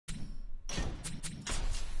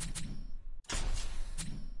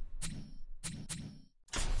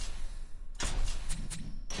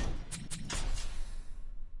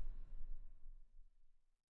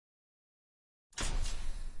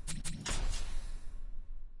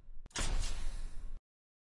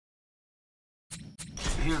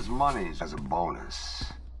Here's money as a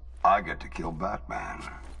bonus. I get to kill Batman.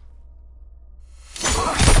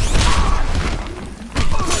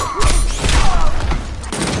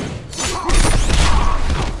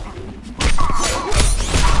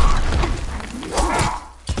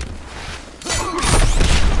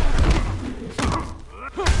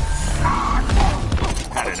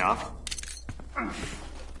 Had enough?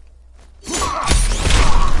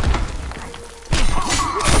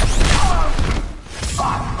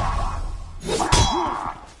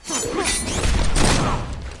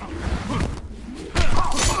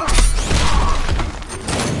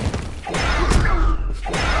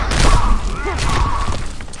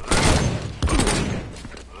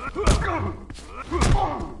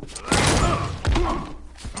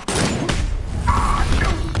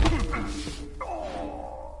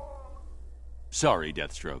 Sorry,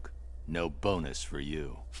 Deathstroke. No bonus for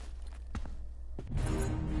you.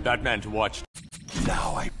 Batman to watch.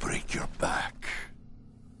 Now I break your back.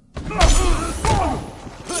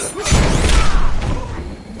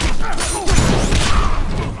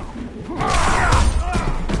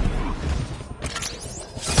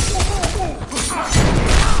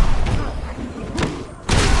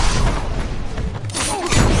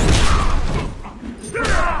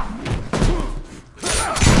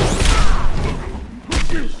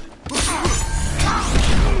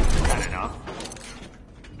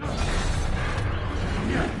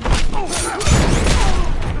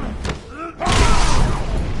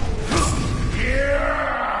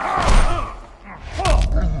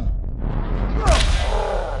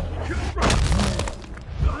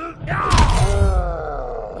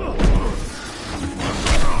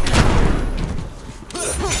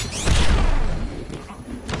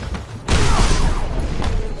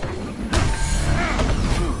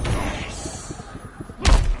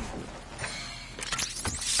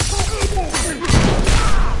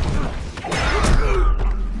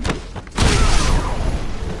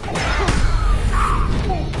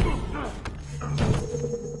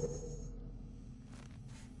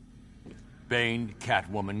 Bane,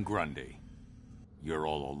 Catwoman, Grundy. You're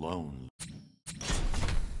all alone.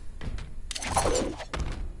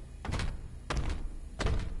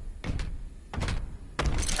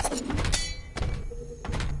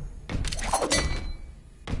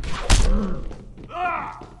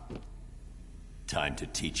 Time to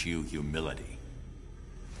teach you humility.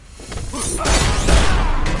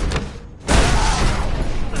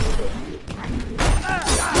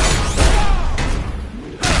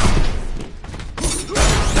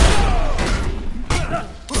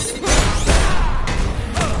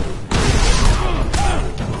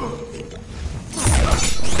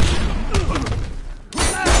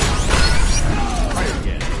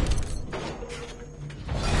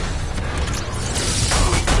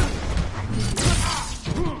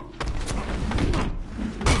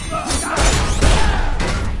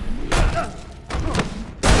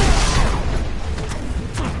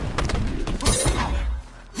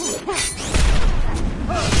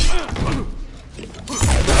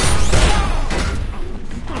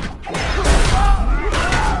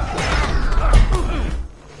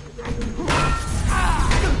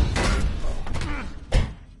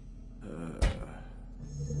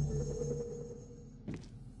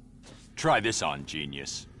 Try this on,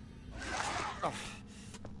 genius.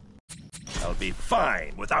 I'll be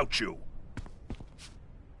fine without you.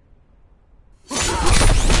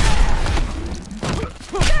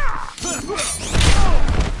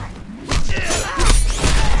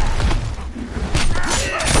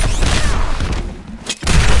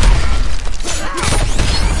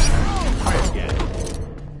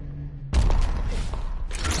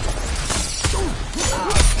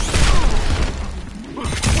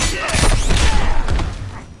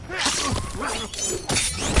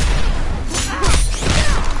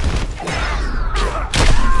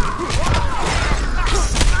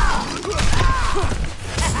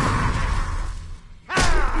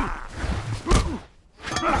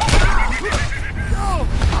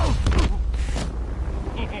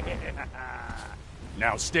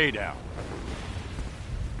 Now stay down.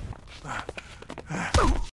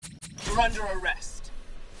 You're under arrest.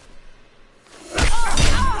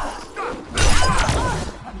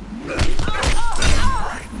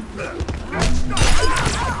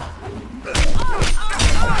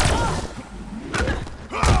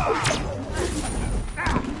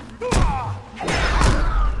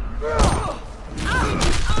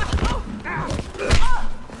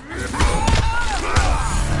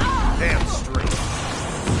 Damn straight.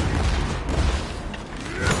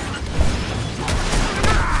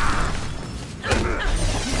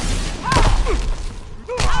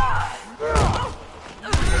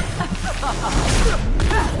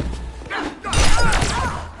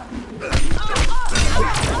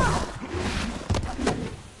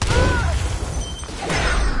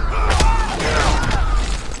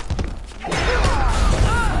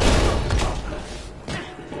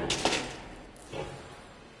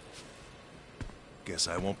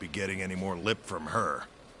 won't be getting any more lip from her.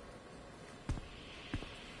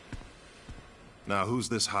 Now, who's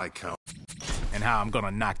this high count? And how I'm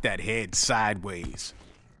gonna knock that head sideways.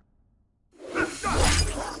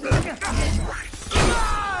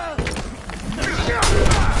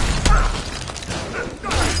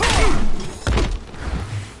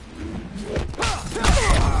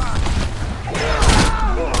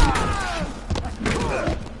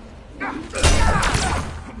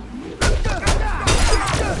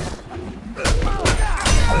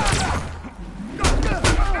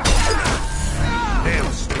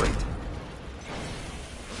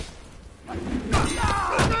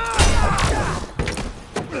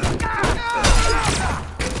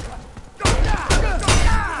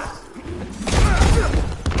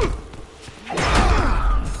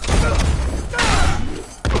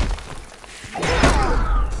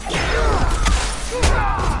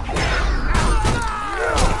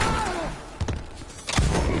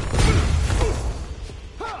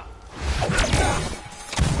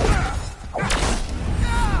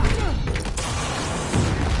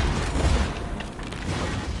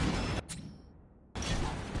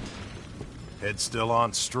 Head still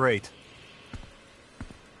on straight.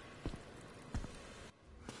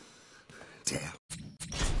 Damn.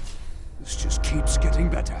 This just keeps getting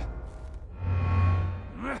better.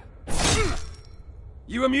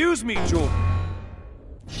 You amuse me, Jordan.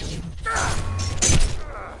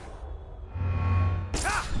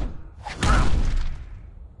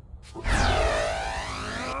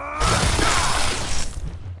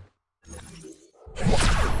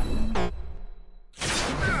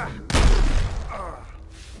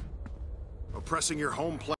 Oppressing your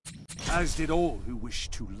home planet. As did all who wish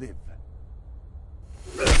to live.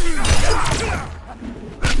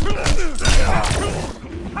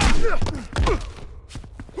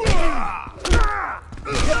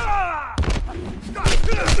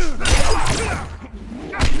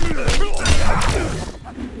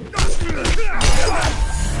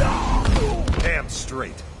 Damn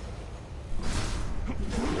straight.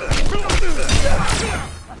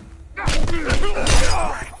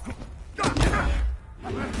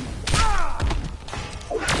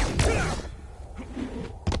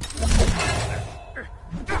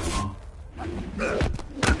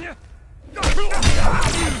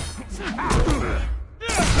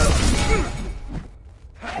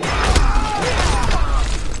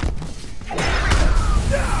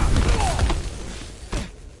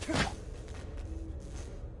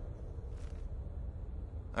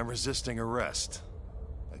 I'm resisting arrest.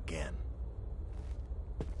 Again.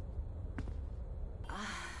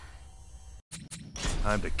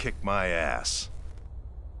 Time to kick my ass.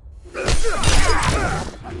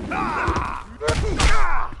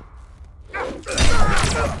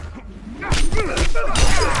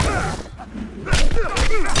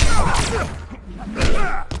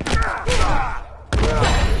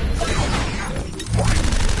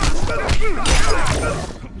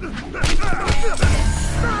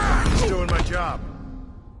 Just doing my job.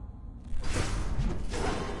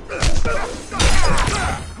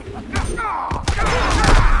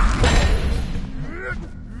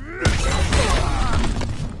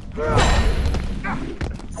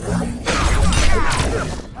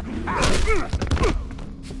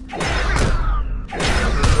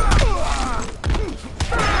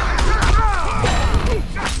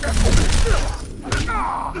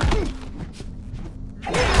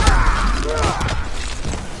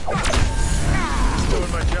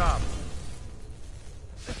 Doing my job.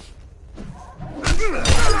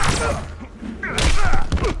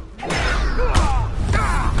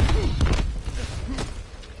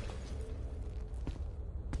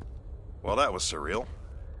 Well, that was surreal.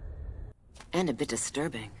 And a bit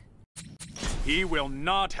disturbing. He will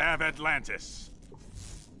not have Atlantis.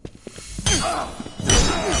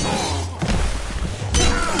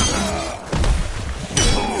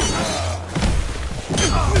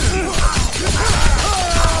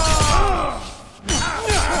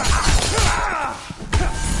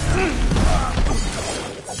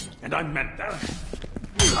 And I meant that.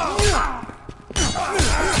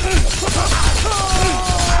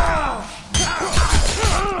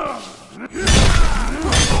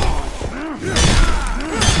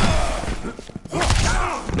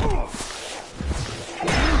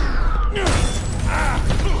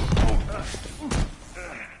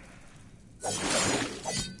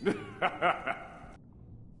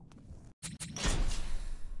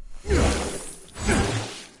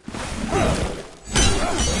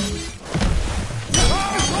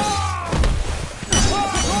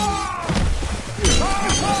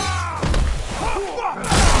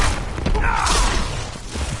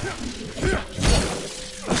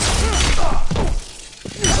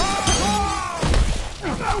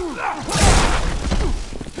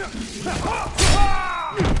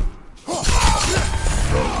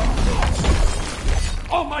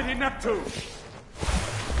 Neptune!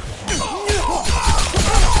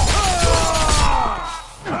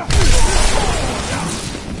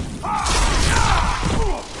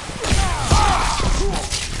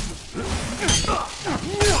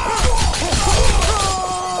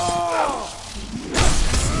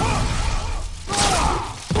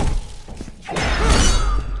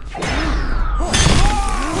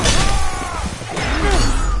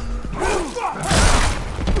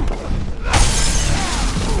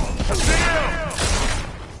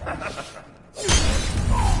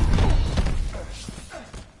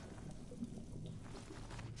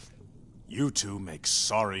 You two make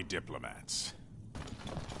sorry diplomats.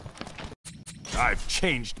 I've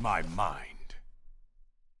changed my mind.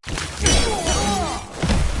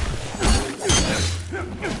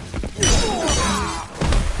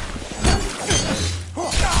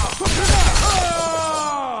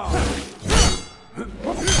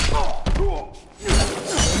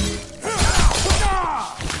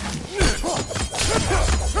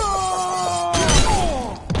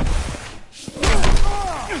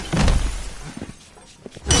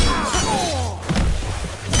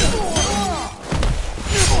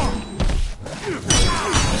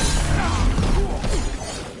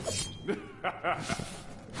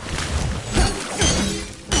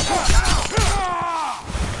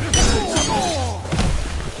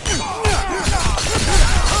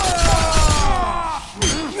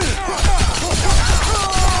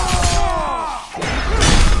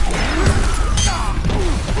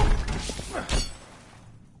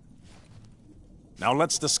 Now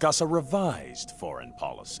let's discuss a revised foreign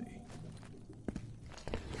policy.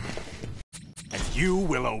 And you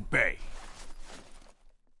will obey.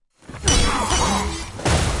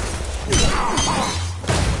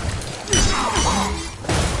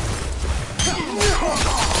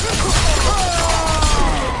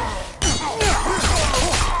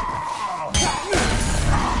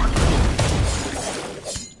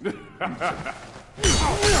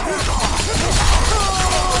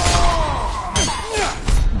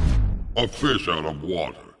 A fish out of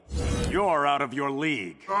water. You're out of your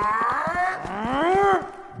league.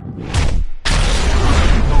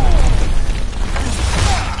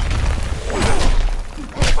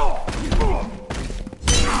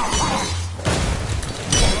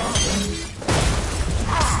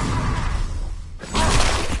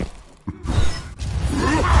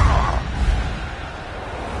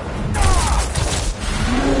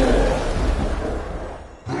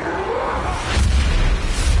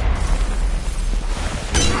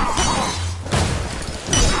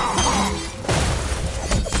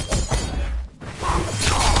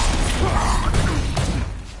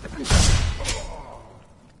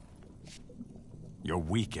 You're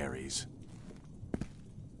weak, Ares.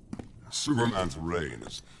 Superman's reign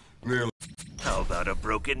is nearly... How about a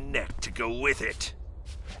broken neck to go with it?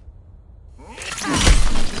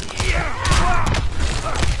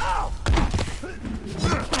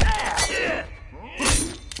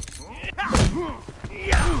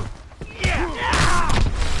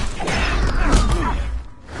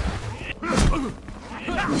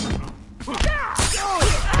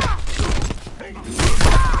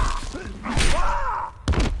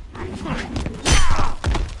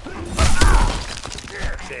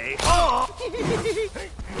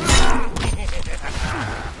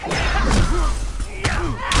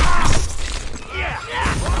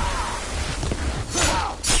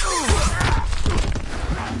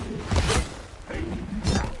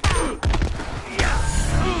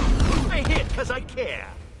 I hit because I care.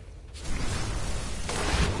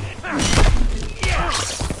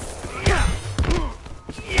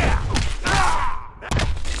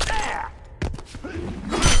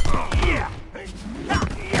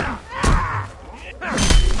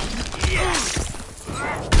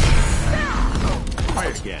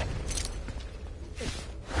 Again.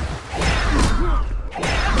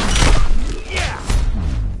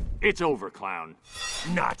 It's over, clown.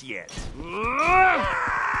 Not yet.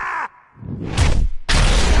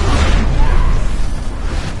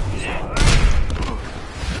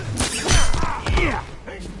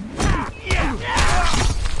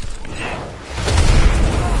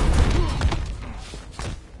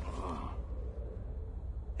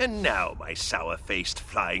 And now, my sour-faced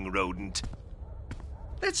flying rodent,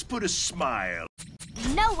 let's put a smile.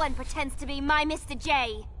 No one pretends to be my Mr.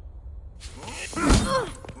 J.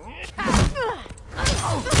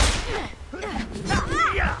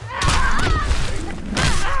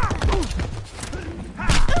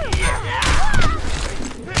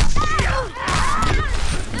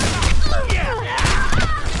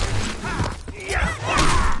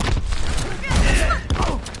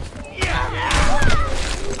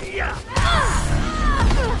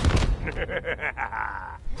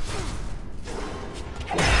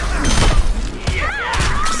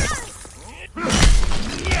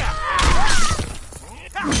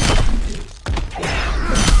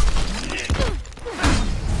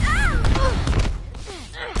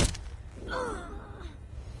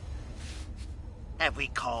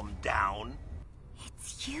 down.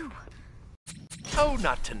 It's you. Oh,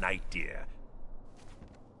 not tonight, dear.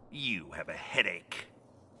 You have a headache.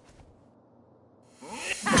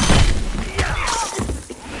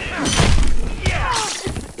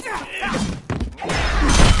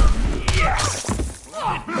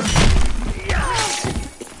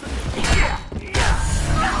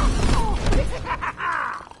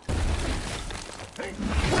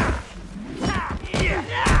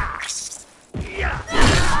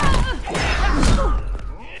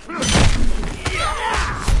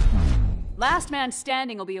 Last man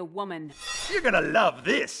standing will be a woman. You're gonna love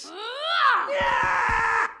this.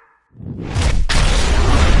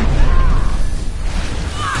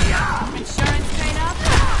 Insurance paid up?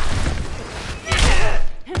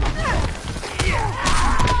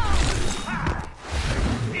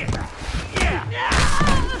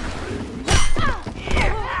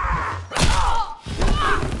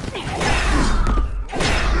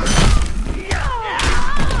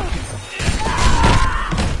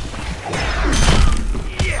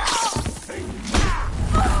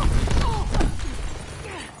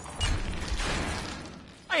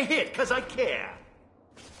 I hit 'cause I care.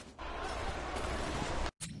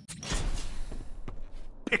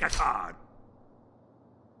 Pick a card.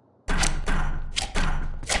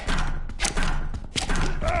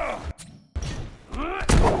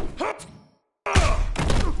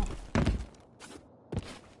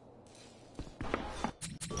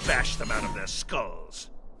 Bash them out of their skulls.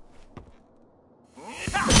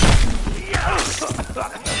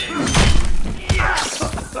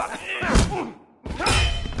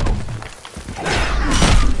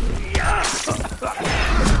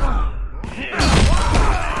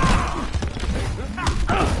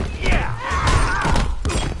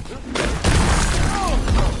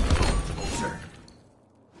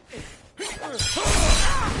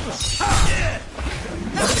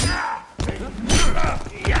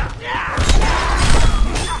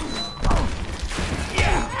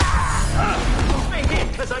 I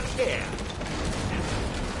hit 'cause I care.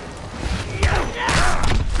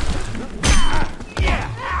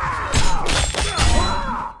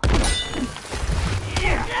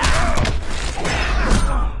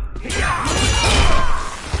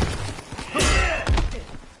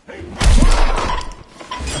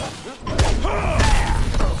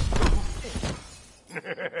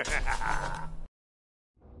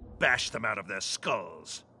 Bash them out of their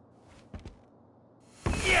skulls.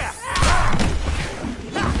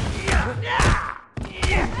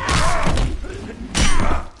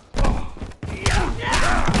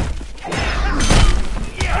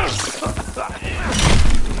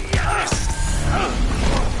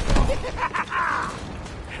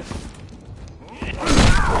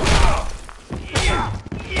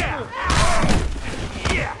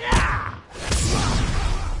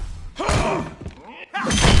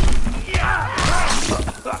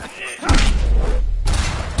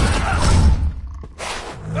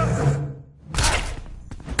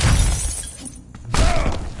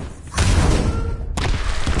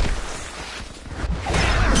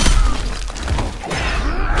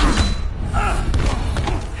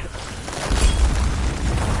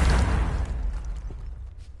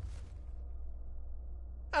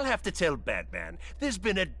 I'll have to tell Batman there's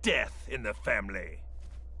been a death in the family.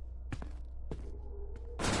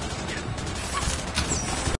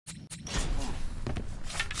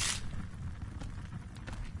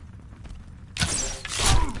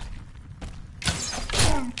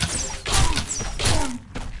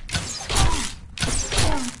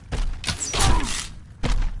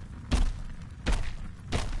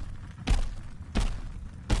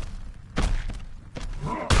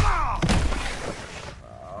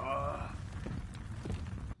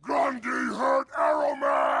 Grundy hurt Arrow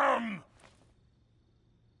Man!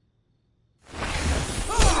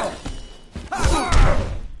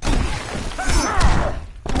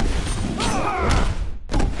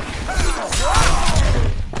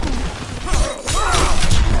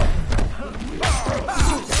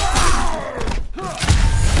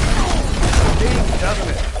 Big, doesn't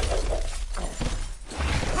it?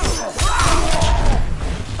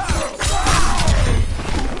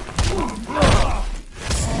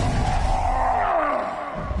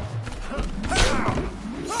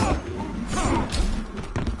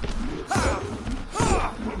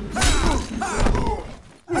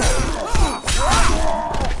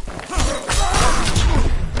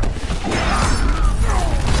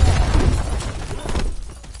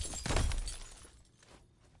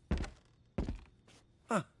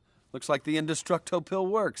 Looks like the Indestructo pill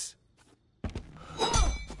works.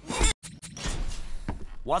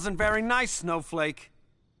 Wasn't very nice, Snowflake.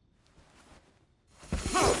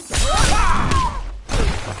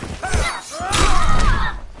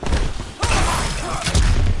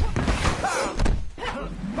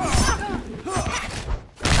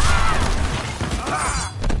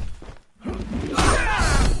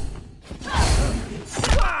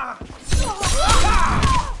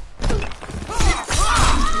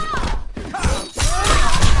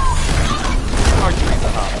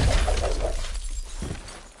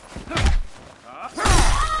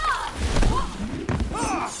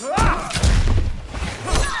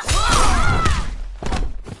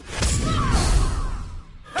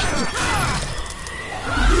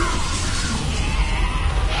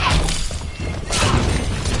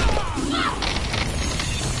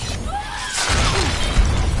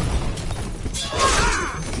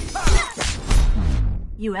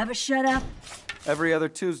 You ever shut up? Every other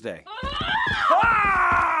Tuesday.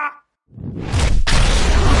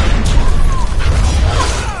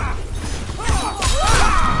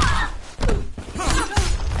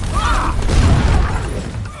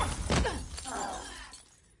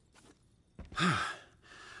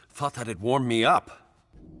 Thought that'd warm me up.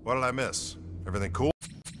 What did I miss? Everything cool?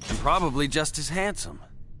 And probably just as handsome.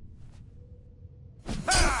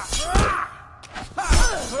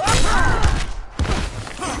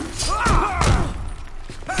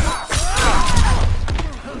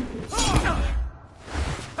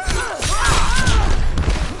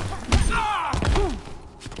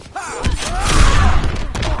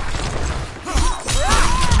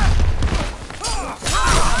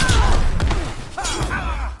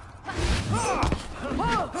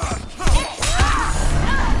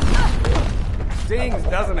 Stings,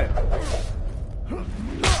 doesn't it?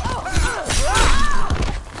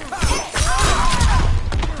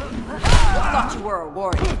 Thought you were a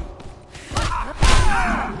warrior.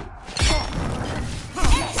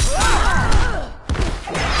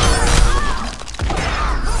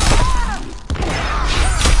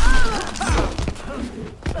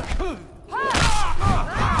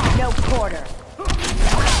 No quarter.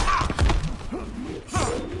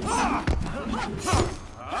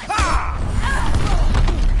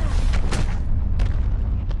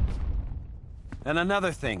 And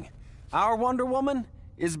another thing, our Wonder Woman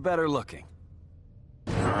is better looking.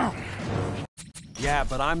 Yeah,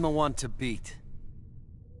 but I'm the one to beat.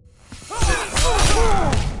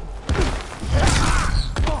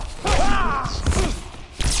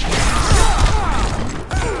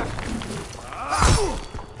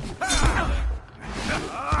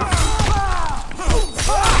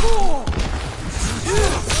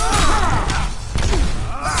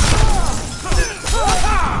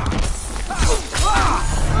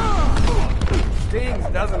 Stings,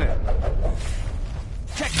 doesn't it?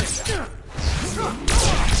 Check this out.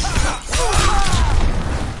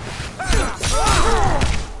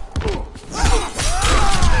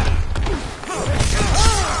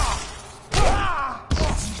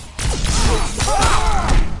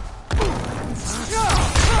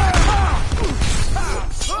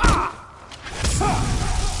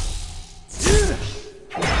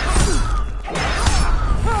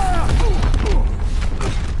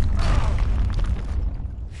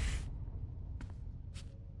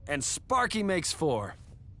 And Sparky makes 4.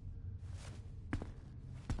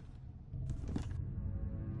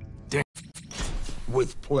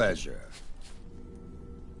 With pleasure.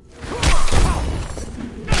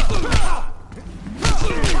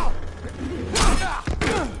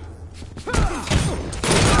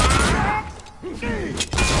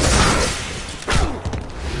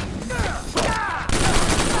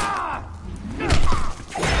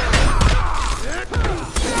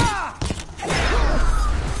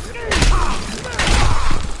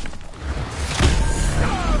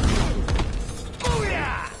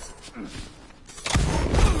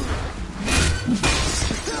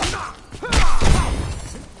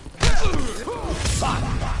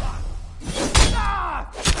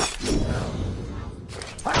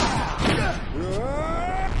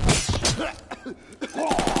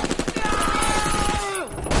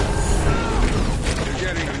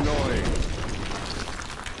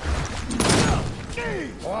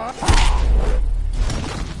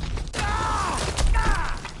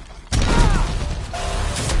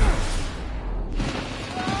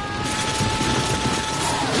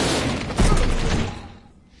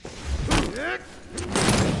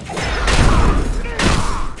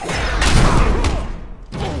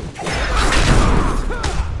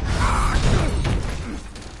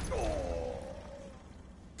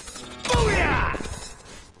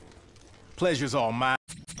 Pleasure's all mine.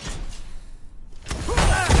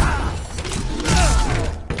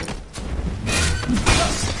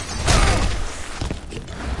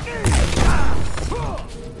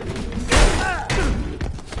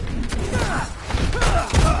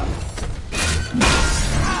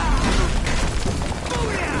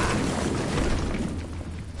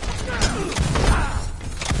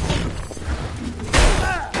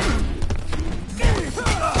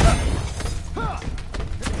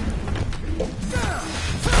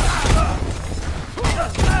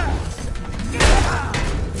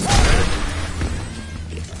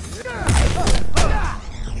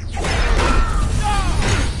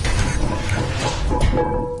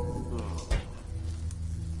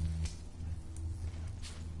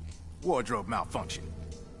 Wardrobe malfunction.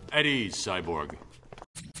 At ease, Cyborg.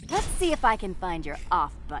 Let's see if I can find your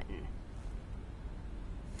off button.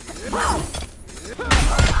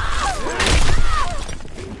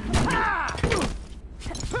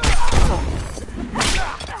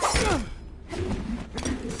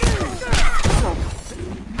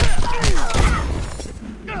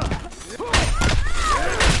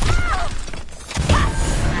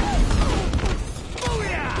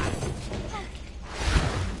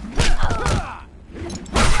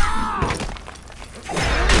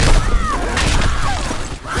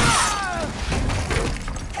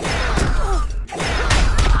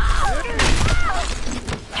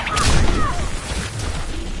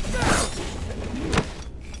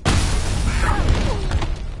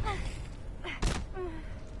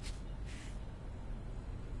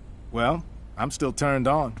 I'm still turned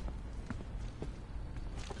on.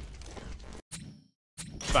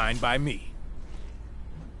 Fine by me.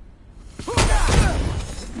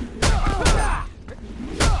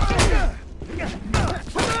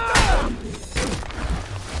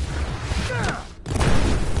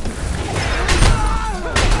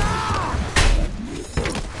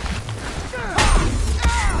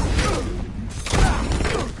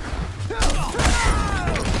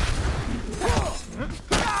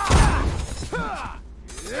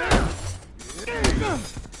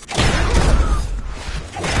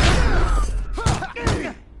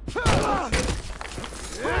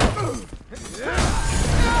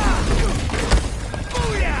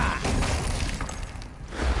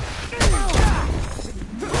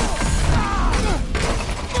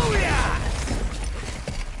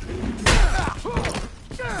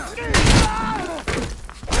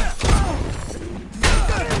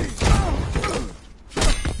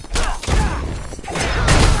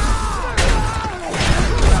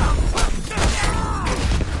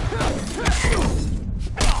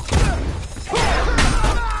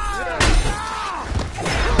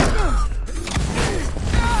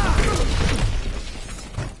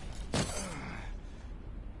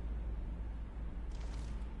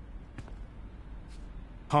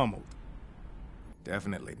 Pummeled.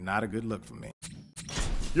 Definitely not a good look for me.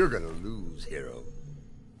 You're gonna lose, hero.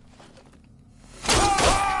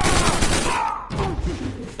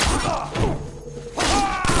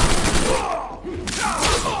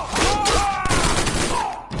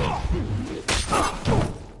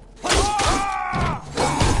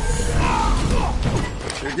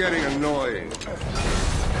 You're getting annoying.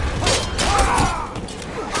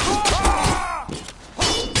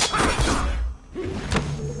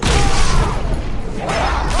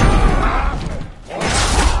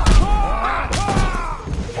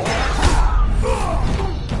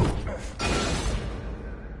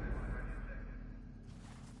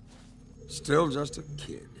 Still just a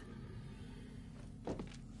kid.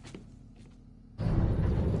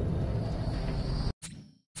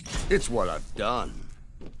 It's what I've done.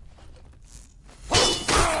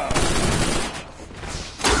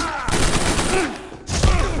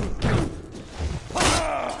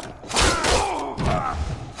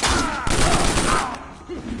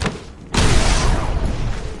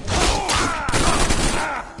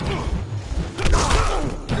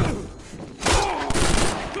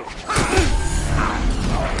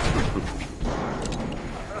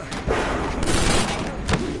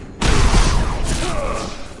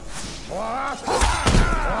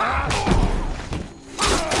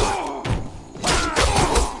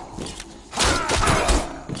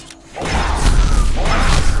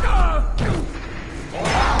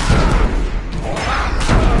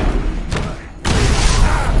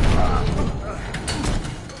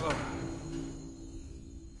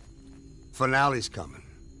 Finale's coming,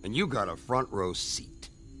 and you got a front row seat.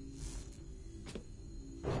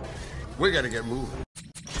 We gotta get moving,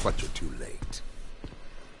 but you're too late.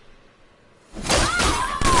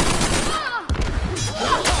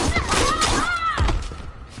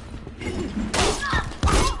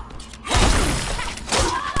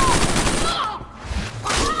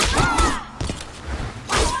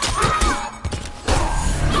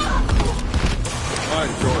 I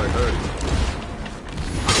enjoy hurting.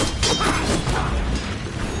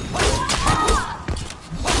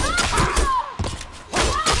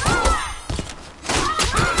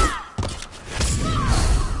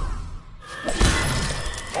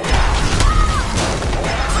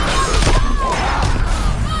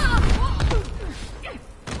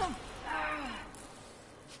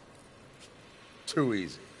 Too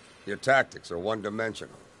easy. Your tactics are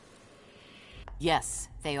one-dimensional. Yes,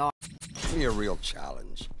 they are. Give me a real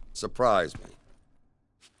challenge. Surprise me.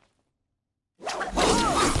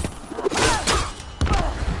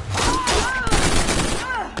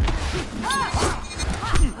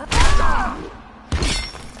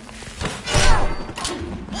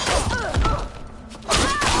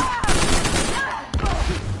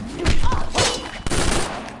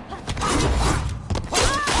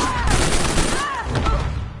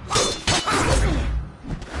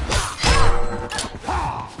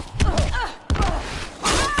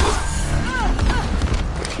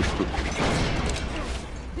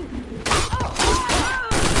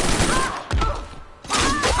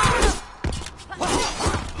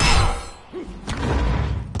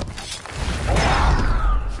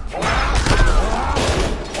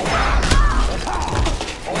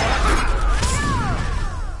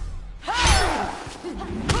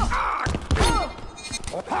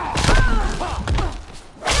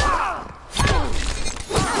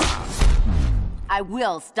 I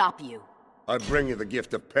will stop you. I bring you the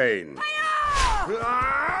gift of pain.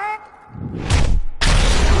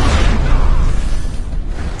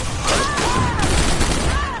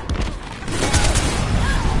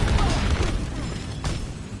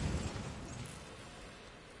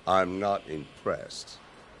 I'm not impressed.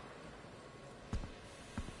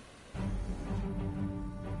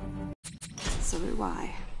 So do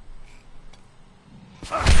I.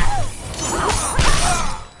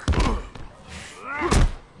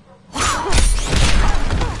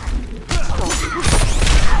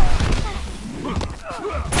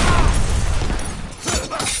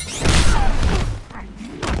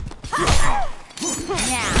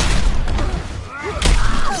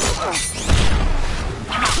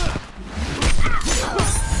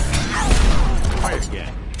 Try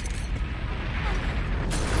again.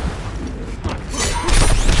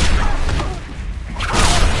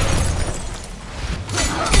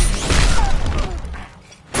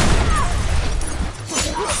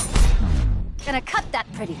 Gonna cut that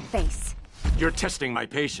pretty face. You're testing my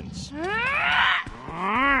patience.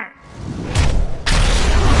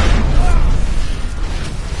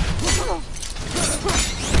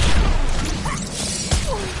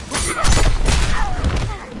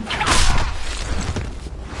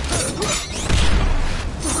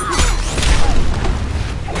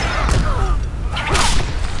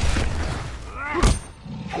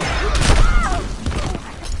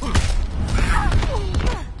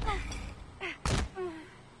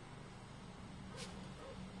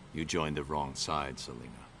 You joined the wrong side,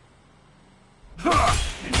 Selina.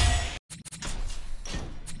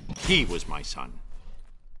 He was my son.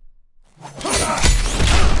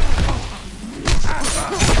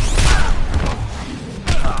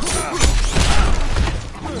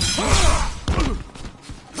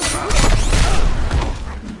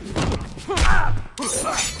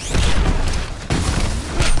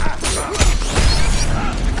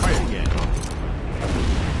 Try again.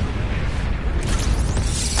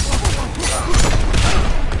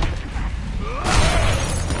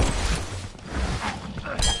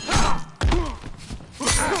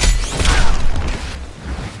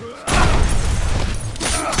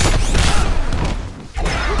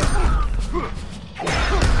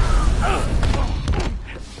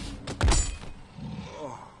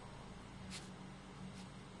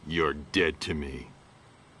 You're dead to me.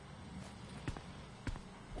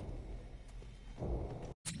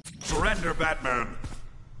 Surrender, Batman!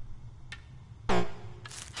 I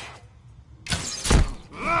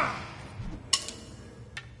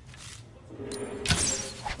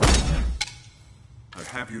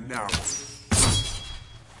have you now.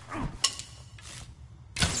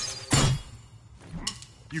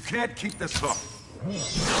 You can't keep this up.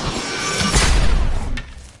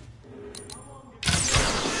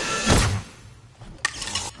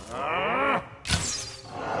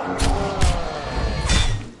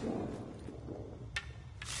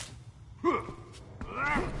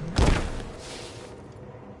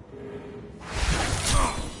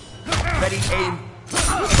 Ready, aim.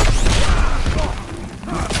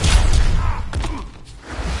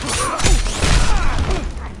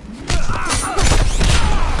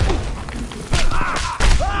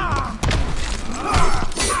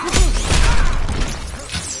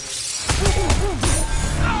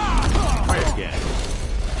 Try again.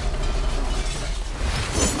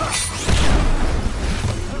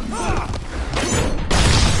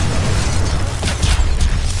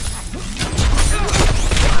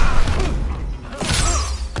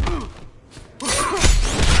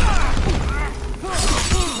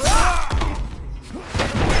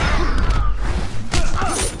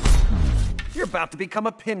 You're about to become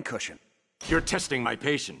a pincushion. You're testing my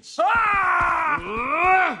patience.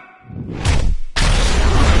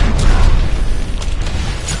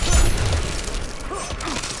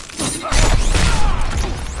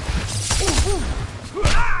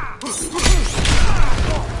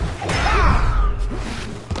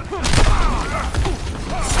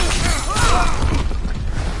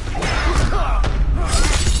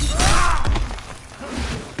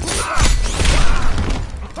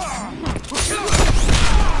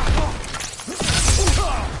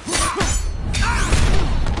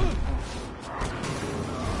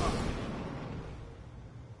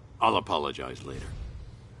 I'll apologize later.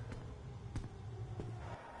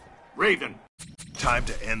 Raven! Time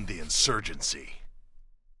to end the insurgency.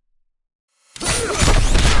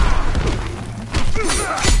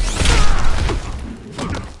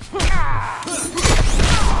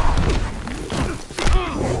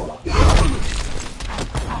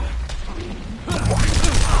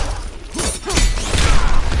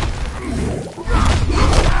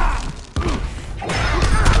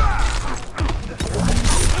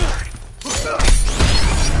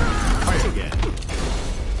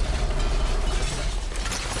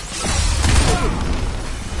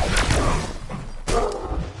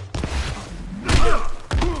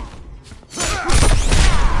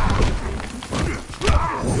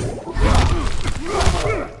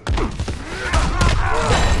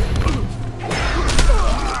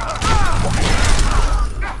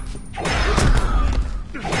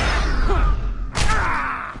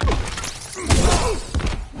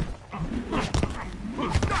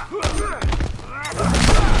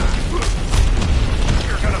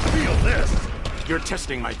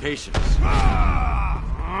 testing my patience.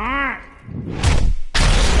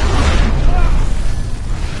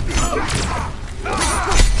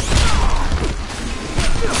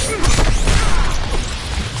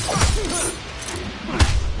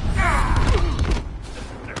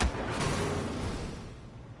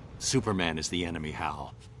 Superman is the enemy,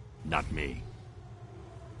 Hal, not me.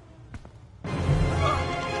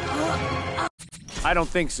 I don't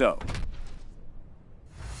think so.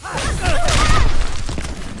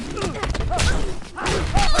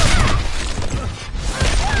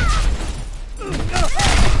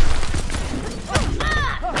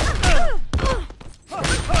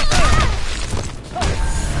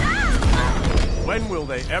 When will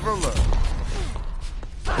they ever learn?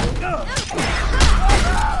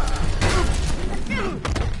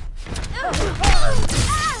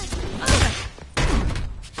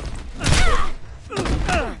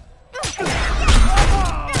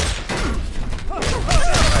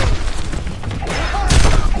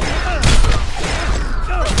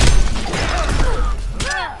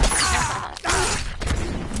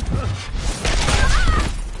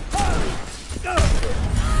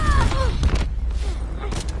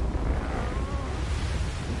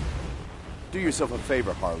 Do yourself a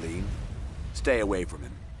favor, Harleen. Stay away from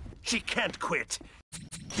him. She can't quit.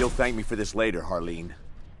 You'll thank me for this later, Harleen.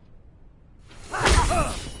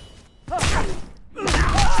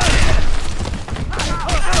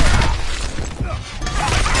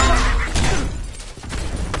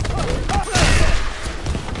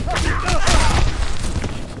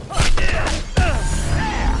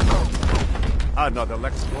 Another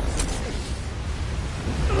Lex Luthor.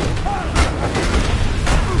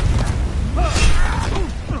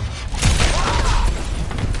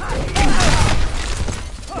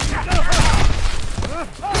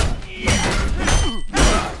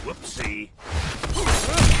 Whoopsie.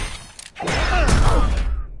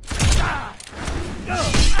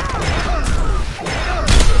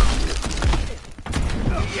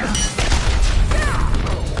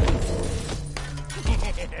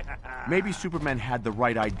 Maybe Superman had the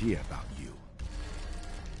right idea about you.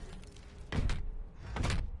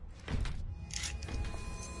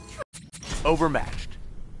 Overmatched.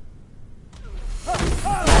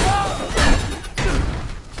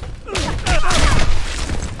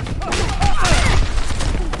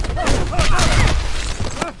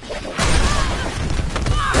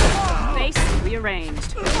 Face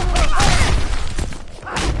rearranged.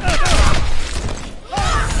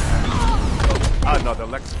 Another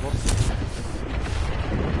Lex Luthor.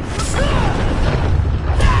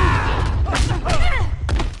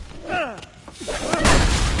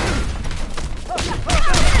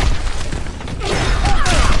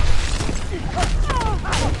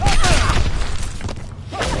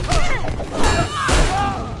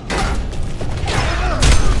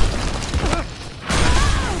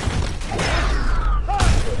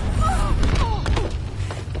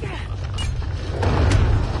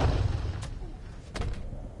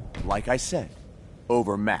 Like I said,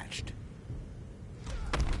 overmatched.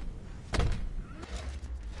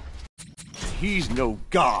 He's no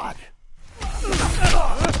god.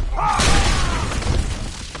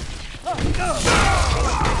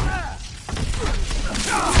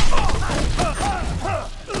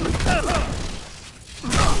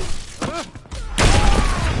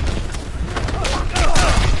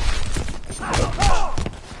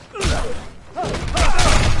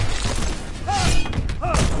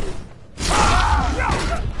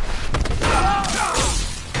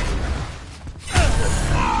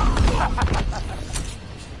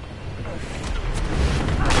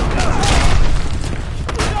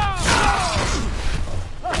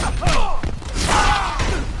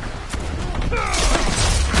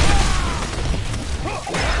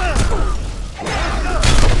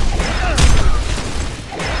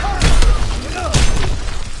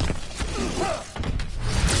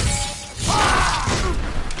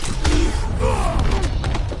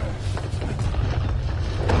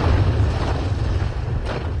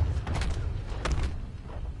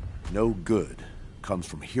 No good comes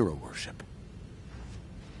from hero worship.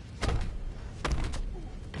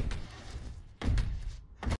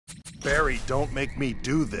 Barry, don't make me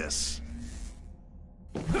do this.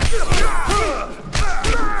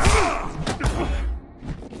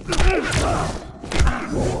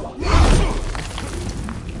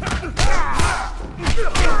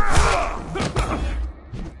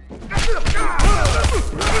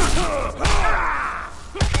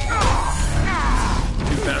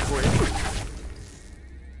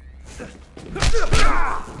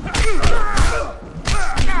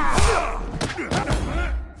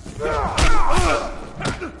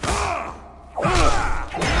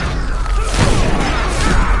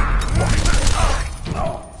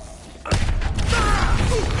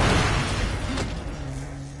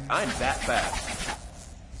 I'm that fast.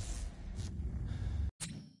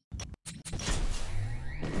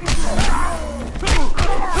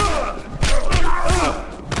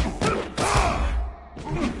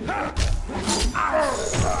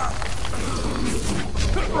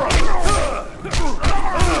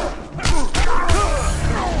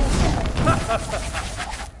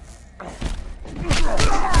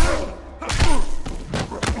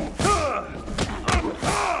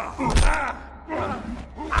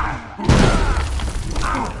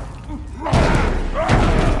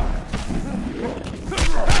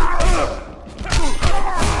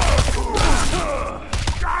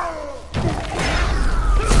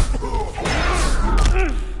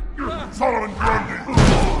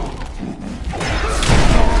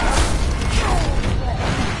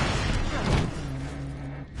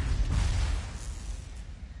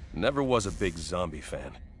 Never was a big zombie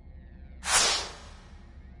fan.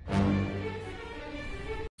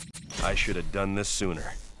 I should have done this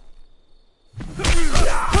sooner. Too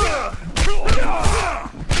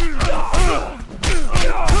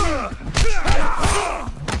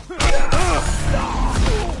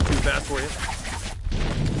bad for you?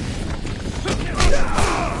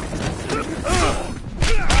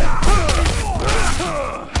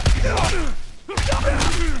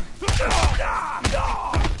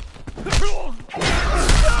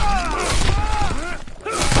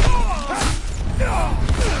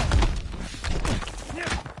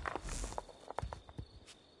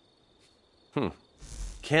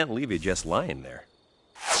 Can't leave you just lying there.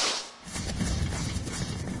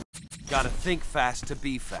 Gotta think fast to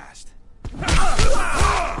be fast.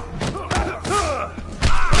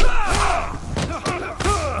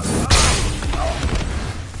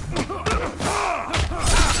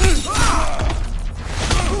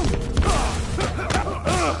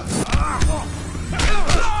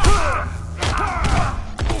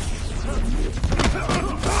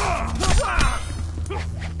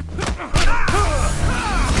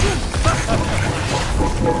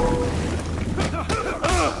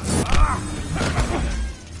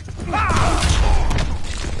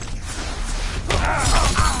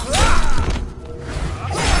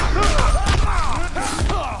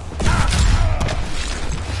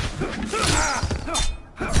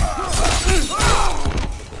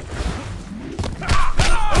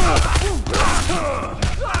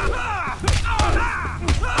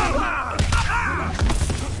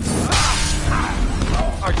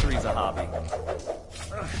 Archery's a hobby.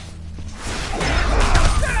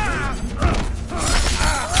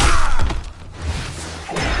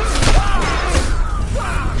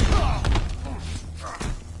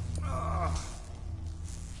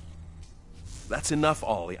 That's enough,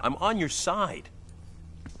 Ollie. I'm on your side.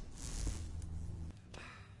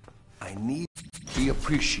 I need... He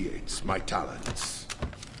appreciates my talents.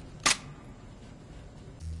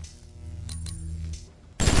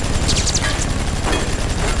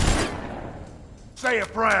 Say a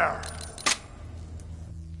prayer.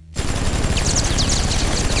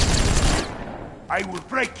 I will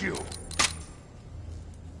break you.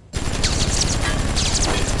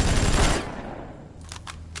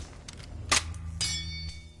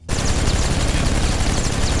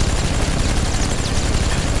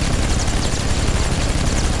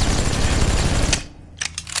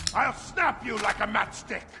 I'll snap you like a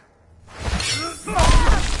matchstick.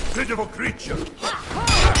 Pitiful creature.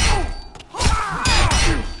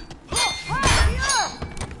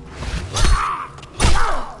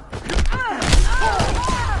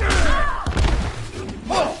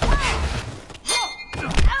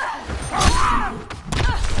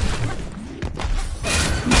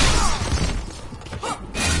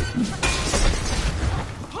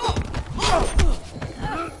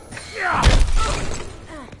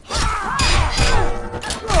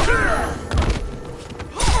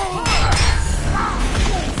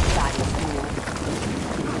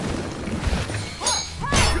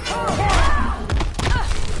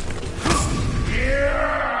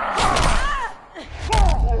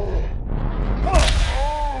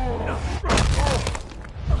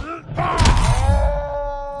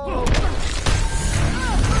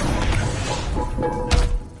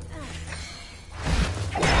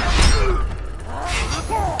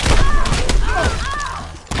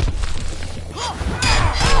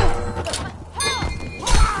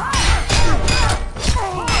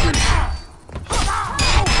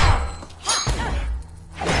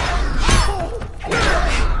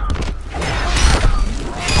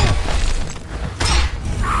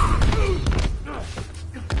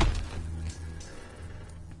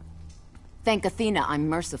 Thank Athena, I'm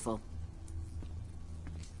merciful.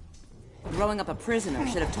 Growing up a prisoner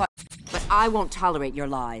should have taught... But I won't tolerate your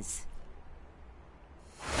lies.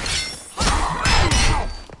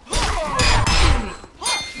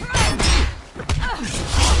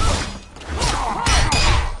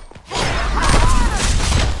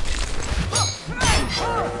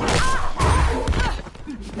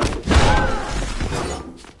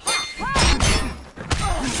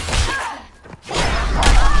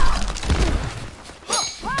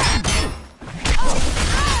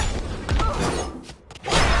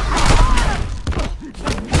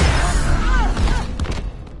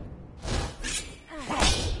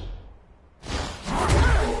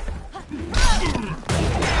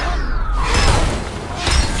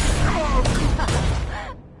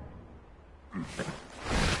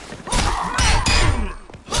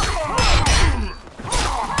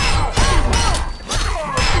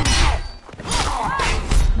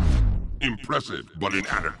 Impressive, but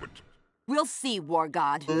inadequate. We'll see, War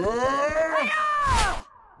God.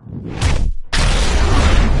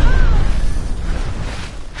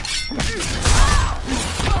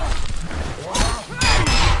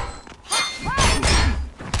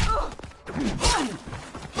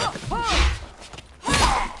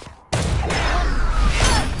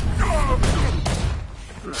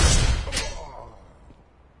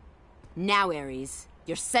 Now, Ares,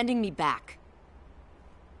 you're sending me back.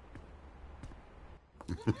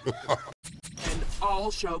 And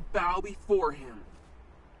all shall bow before him.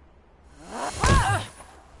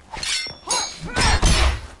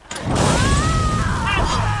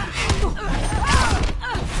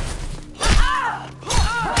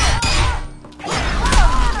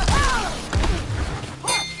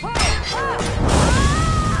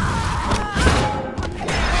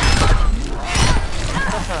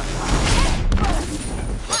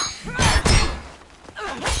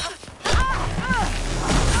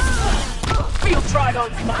 Feel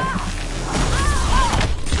Tridon's might!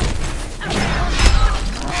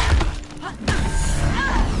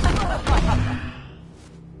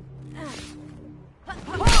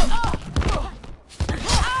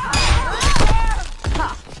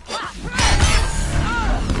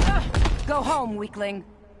 Go home, weakling.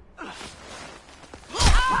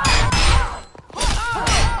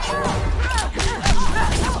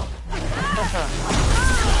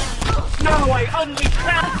 Now I unleash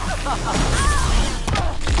hell!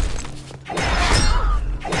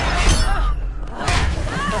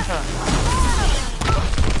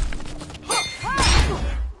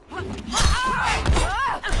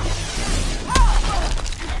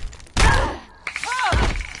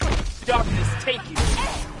 Darkness take you!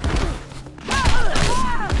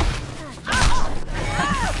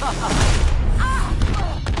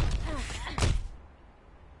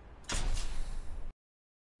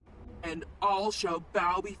 And all shall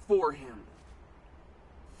bow before him.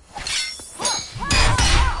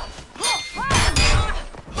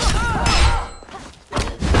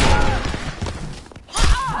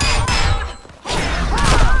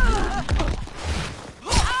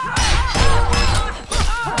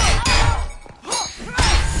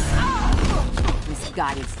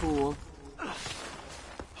 Misguided fool.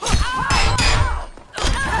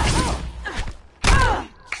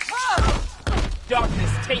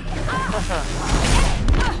 Darkness take you!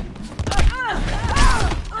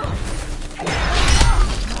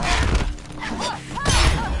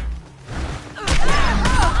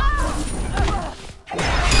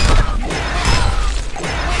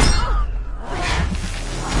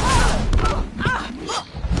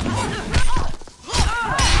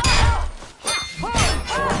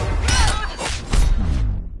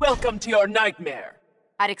 Welcome to your nightmare!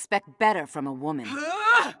 I'd expect better from a woman.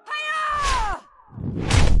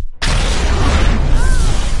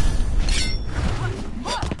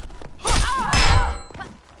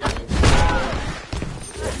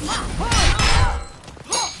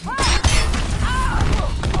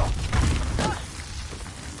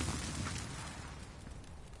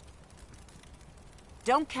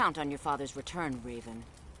 Don't count on your father's return, Raven.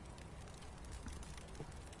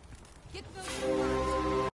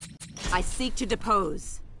 I seek to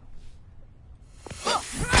depose.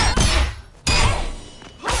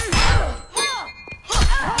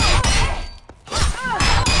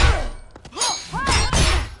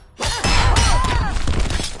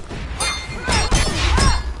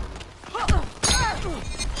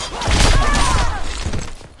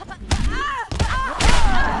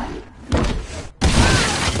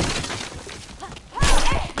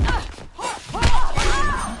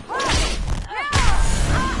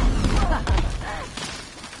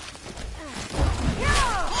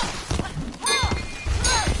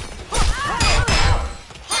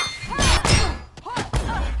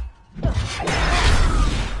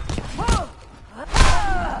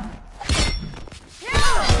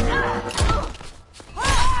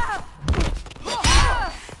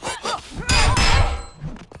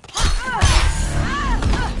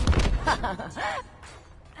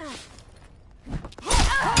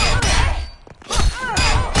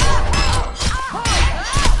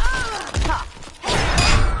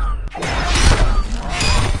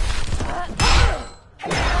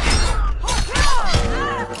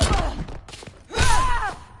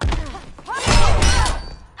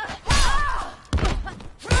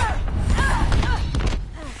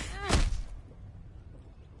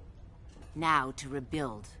 Now to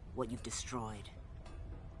rebuild what you've destroyed.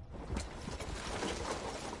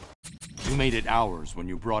 You made it ours when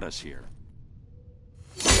you brought us here.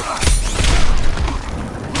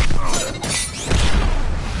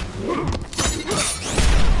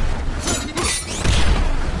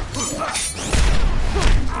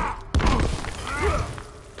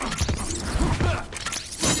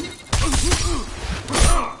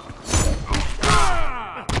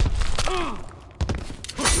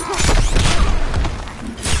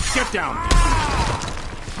 Get down!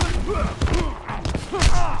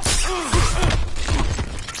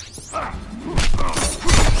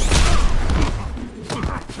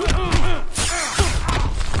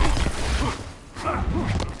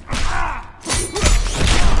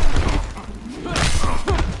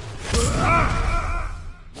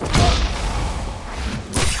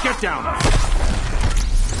 Get down!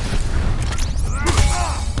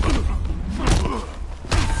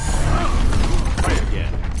 Try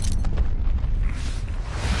again.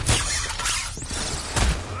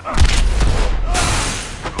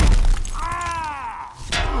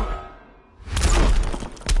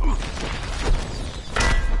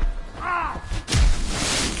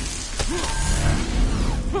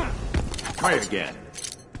 Try again.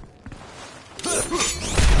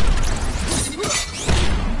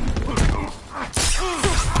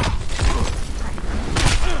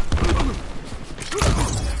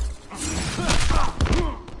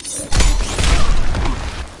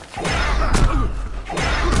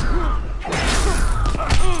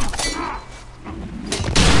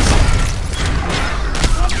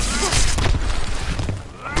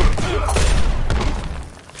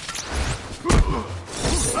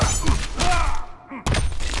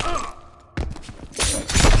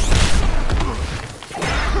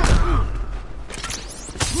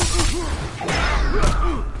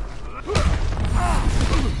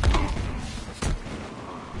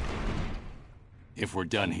 If we're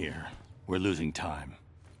done here, we're losing time.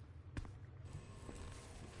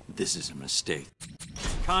 This is a mistake.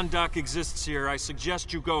 Conduct exists here. I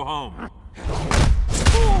suggest you go home.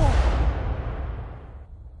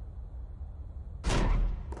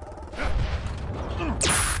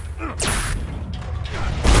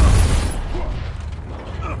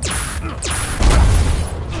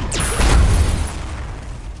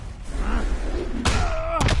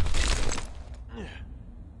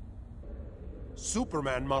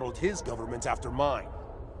 Superman modeled his government after mine.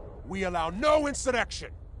 We allow no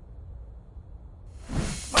insurrection!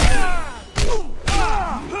 You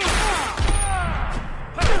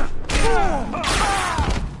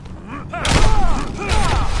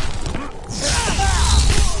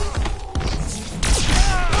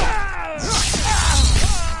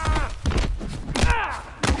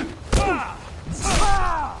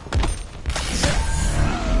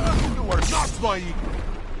are not my equal!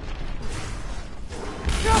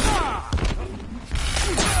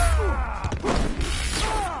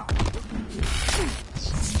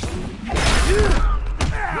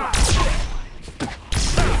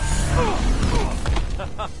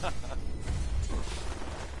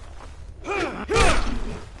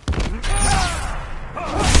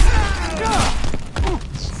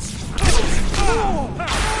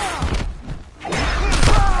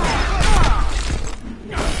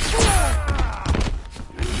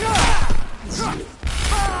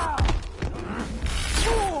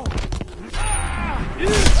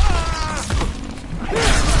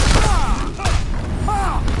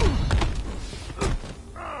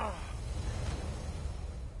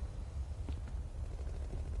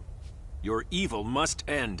 Your evil must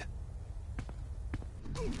end.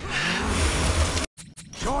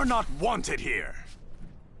 You're not wanted here!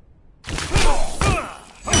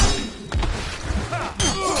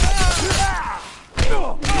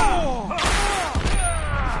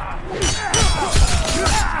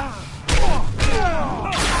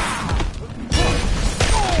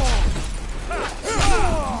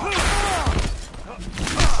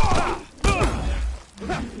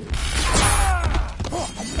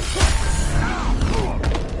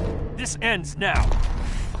 This ends now.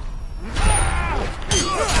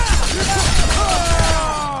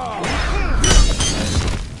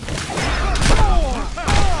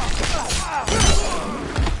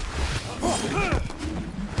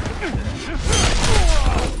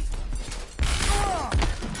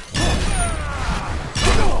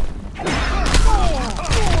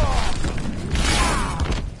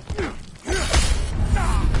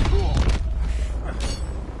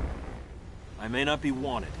 I may not be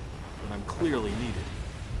wanted, but I'm clearly needed.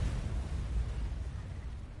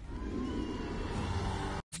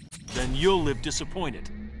 Then you'll live disappointed.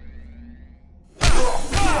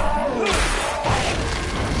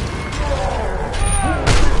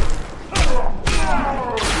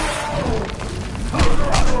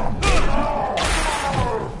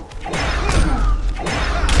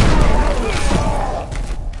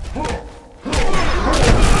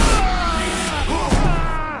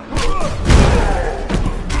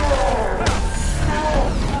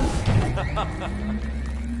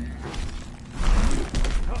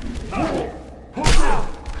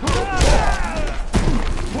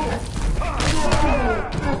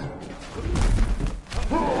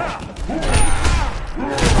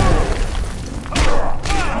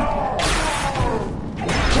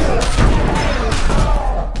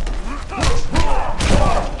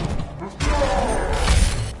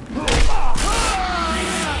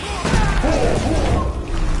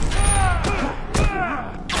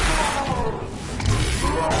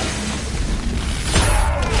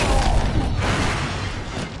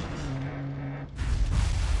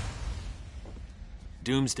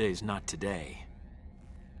 Doomsday's not today.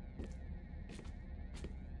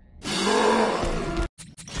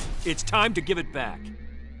 It's time to give it back.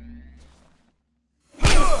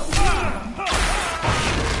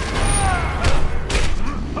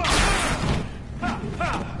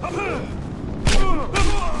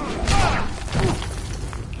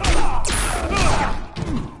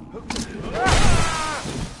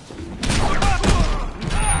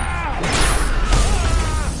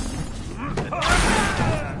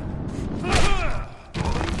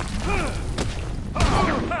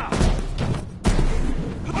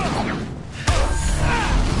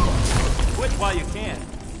 Quit while you can.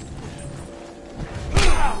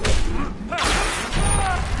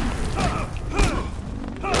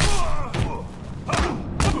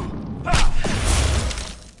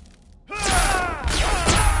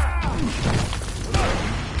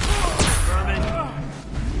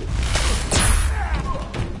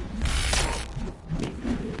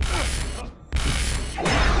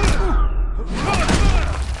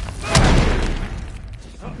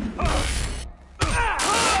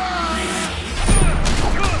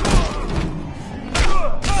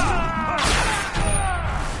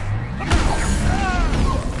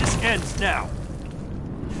 Ends now.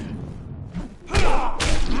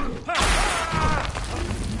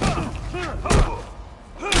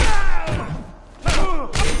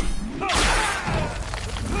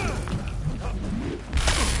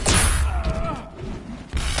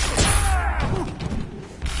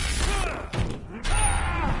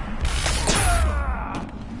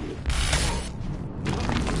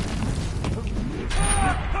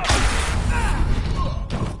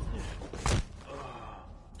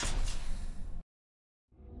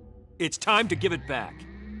 It's time to give it back.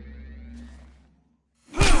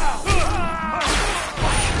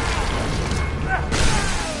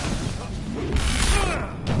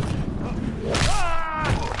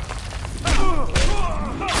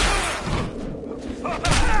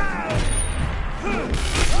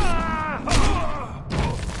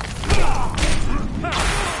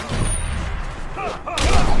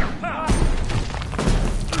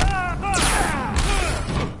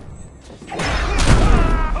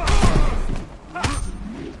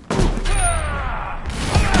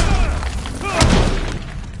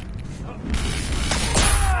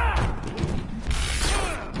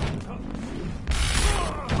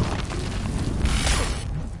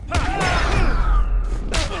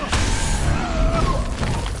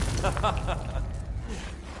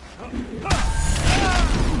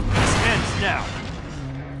 This ends now.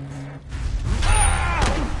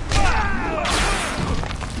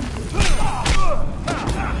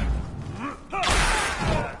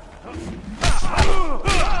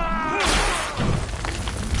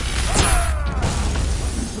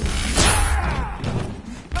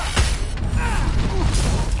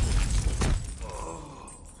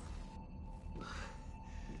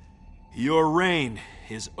 Your reign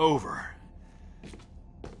is over.